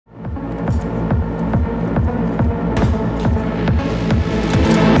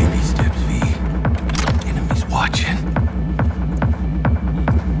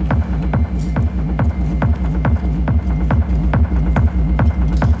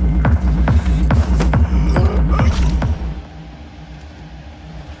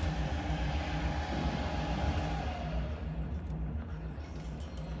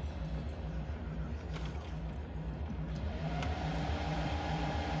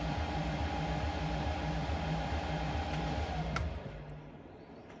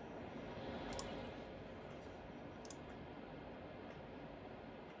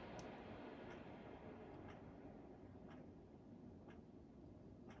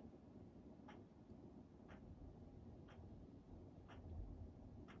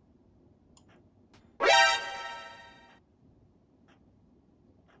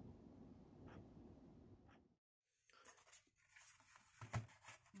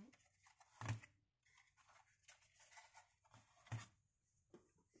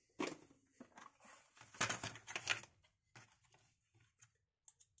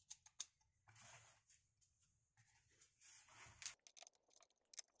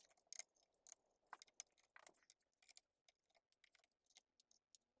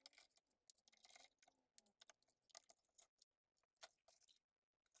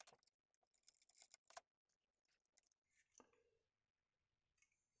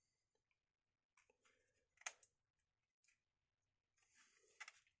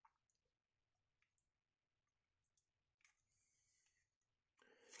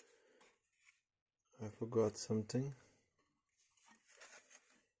I forgot something.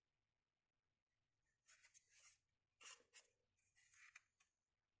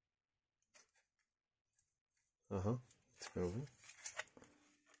 It's moving.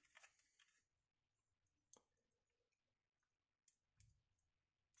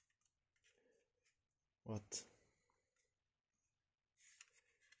 What?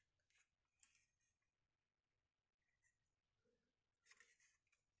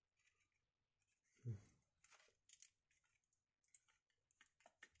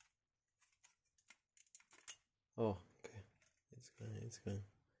 Oh, okay. It's going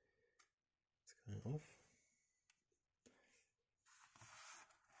off.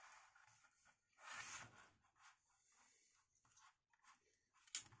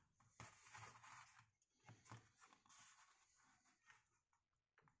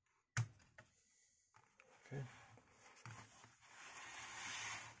 Okay.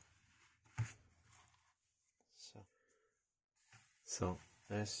 So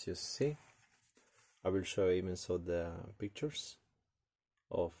as you see, I will show even so the pictures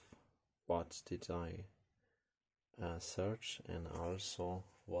of what did I search, and also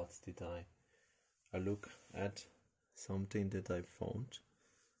what did I look at something that I found,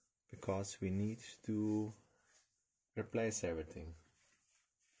 because we need to replace everything.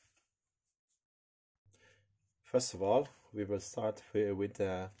 First of all, we will start with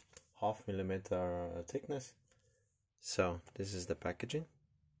a 0.5 millimeter thickness. So this is the packaging,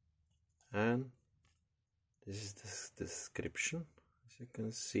 and this is the description. As you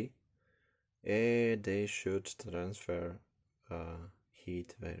can see, they should transfer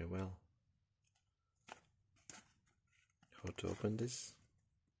heat very well. How to open this?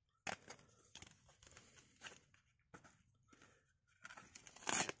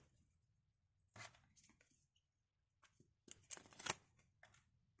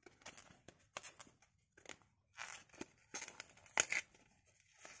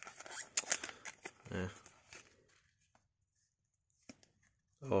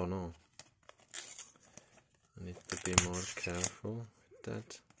 Oh no, I need to be more careful with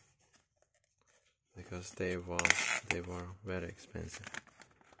that, because they were very expensive,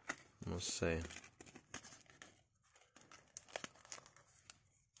 I must say.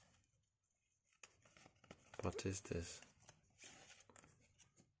 What is this?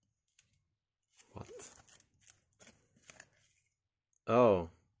 What? Oh,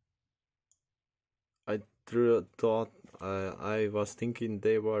 I thought I was thinking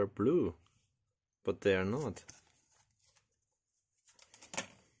they were blue, but they are not.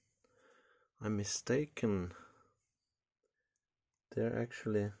 I'm mistaken. They're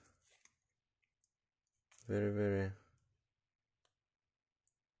actually very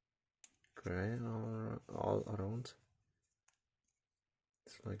gray all around.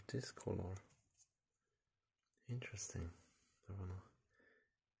 It's like this color. Interesting. I wanna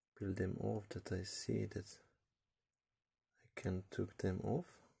build them off, that I see that I can take them off.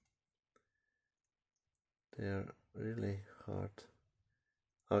 They are really hard.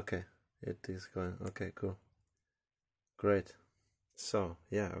 Okay, it is going. Okay, cool. Great. So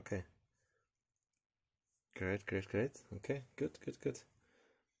yeah, okay. Great. Okay, good.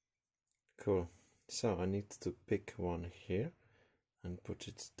 Cool. So I need to pick one here and put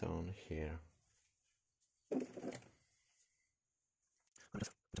it down here.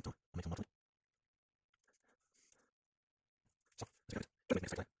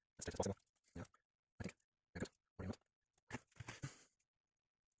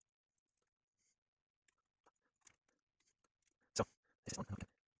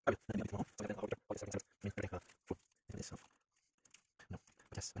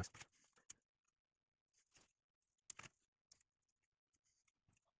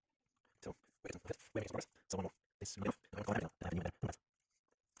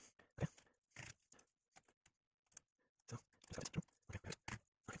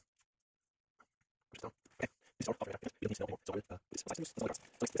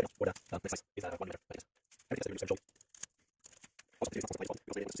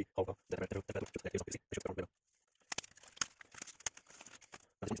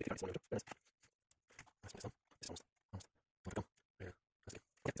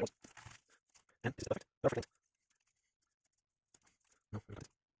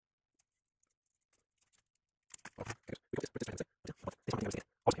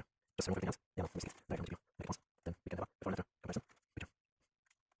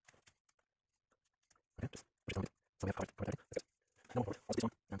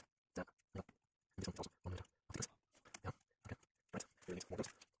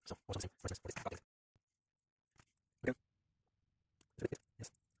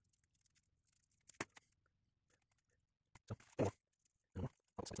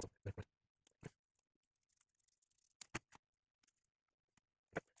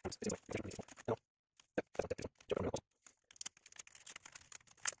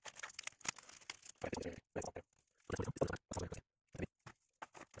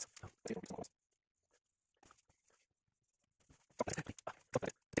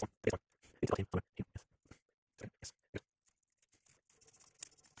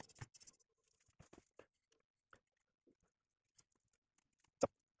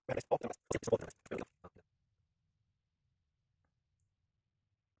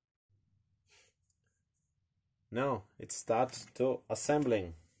 Now it starts to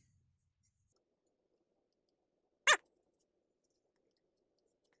assembling.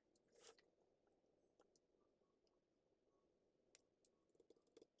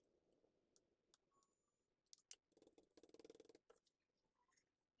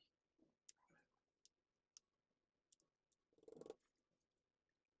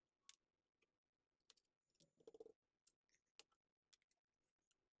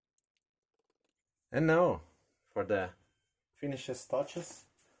 And now, for the finishes touches,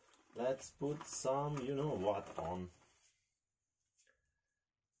 let's put some you know what on.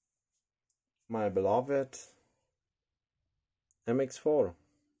 My beloved MX-4.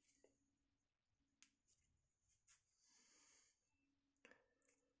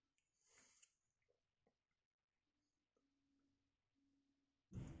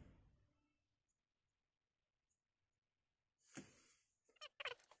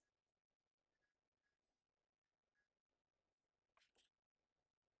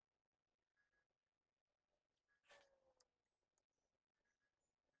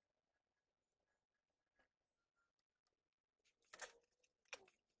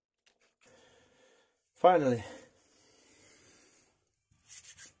 Finally,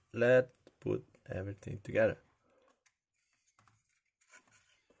 let's put everything together.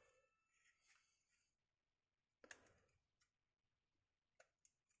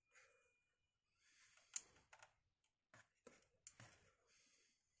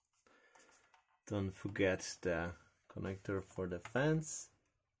 Don't forget the connector for the fans,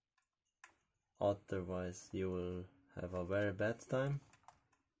 otherwise you will have a very bad time.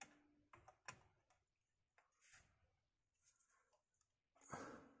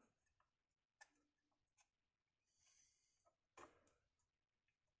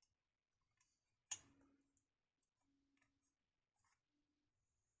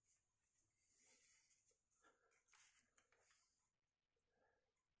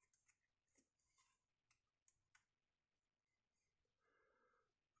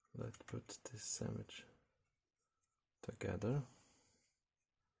 Let's put this sandwich together.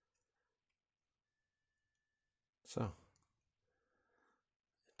 So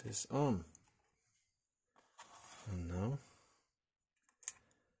it is on. And now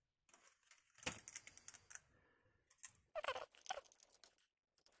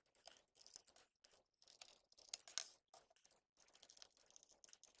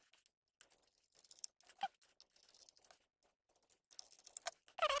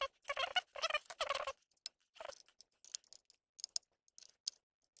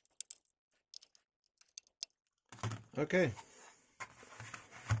okay.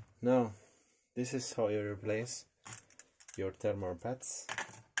 Now this is how you replace your thermopads.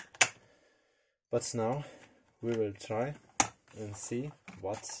 But now we will try and see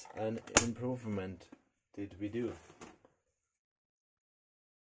what an improvement did we do.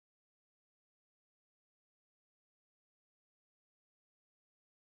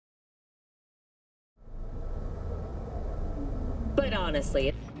 But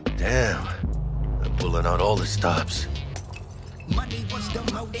honestly, damn, I'm pulling out all the stops. Money was the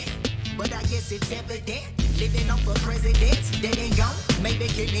motive, but I guess it's evident. Living off a president, dead and gone. Maybe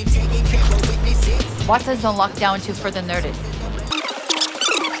killing, taking care of witnesses. What does the lockdown do for the nerded?